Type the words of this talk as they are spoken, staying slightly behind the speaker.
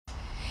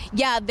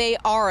Yeah, they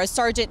are. A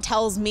sergeant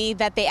tells me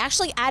that they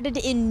actually added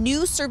in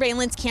new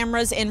surveillance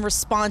cameras in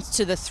response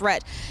to the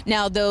threat.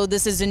 Now, though,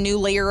 this is a new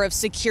layer of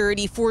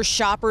security for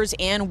shoppers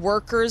and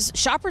workers.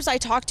 Shoppers I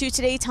talked to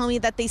today tell me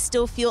that they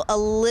still feel a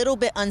little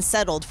bit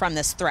unsettled from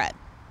this threat.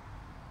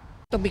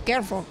 To be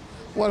careful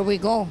where we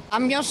go.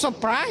 I'm just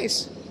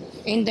surprised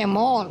in the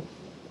mall.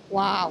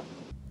 Wow.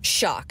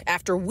 Shock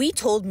after we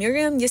told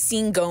Miriam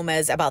Yacine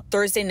Gomez about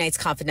Thursday night's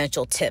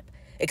confidential tip,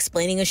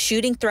 explaining a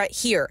shooting threat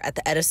here at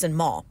the Edison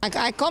Mall.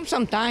 I come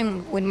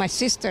sometime with my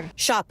sister.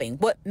 Shopping,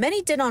 what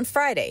many did on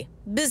Friday,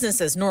 business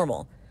as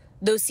normal.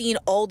 Though seeing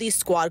all these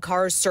squad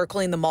cars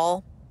circling the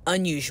mall,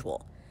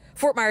 unusual.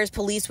 Fort Myers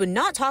police would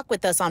not talk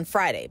with us on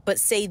Friday, but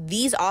say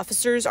these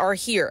officers are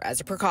here as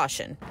a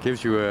precaution.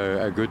 Gives you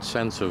a good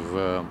sense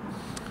of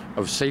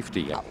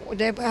safety.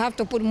 They have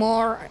to put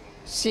more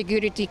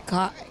security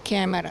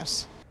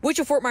cameras, Which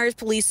a Fort Myers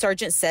police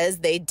sergeant says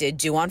they did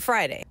do on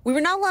Friday. We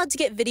were not allowed to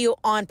get video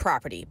on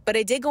property, but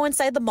I did go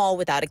inside the mall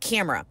without a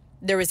camera.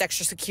 There was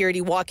extra security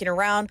walking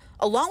around,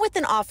 along with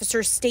an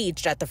officer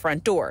staged at the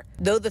front door,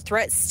 though the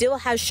threat still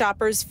has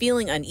shoppers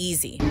feeling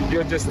uneasy.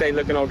 You'll just stay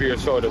looking over your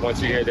shoulder once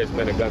you hear there's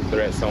been a gun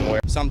threat somewhere.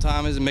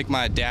 Sometimes it make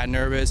my dad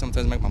nervous,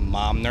 sometimes it make my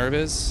mom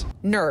nervous.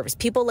 Nerves.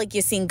 People like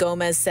Yacine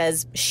Gomez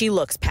says she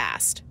looks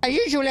past. I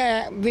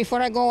usually,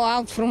 before I go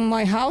out from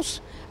my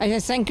house, I say,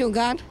 thank you,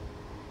 God.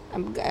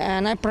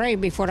 And I pray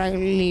before I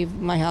leave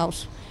my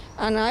house.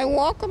 And I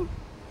walk them.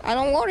 I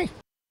don't worry.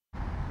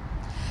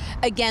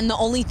 Again, the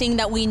only thing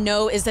that we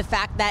know is the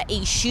fact that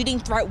a shooting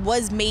threat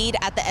was made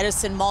at the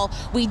Edison Mall.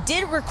 We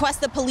did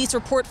request the police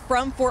report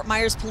from Fort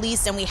Myers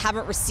Police, and we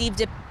haven't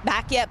received it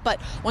back yet.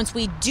 But once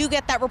we do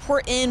get that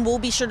report in, we'll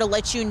be sure to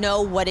let you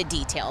know what it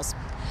details.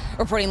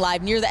 Reporting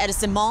live near the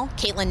Edison Mall,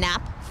 Kaitlin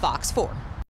Knapp, Fox 4.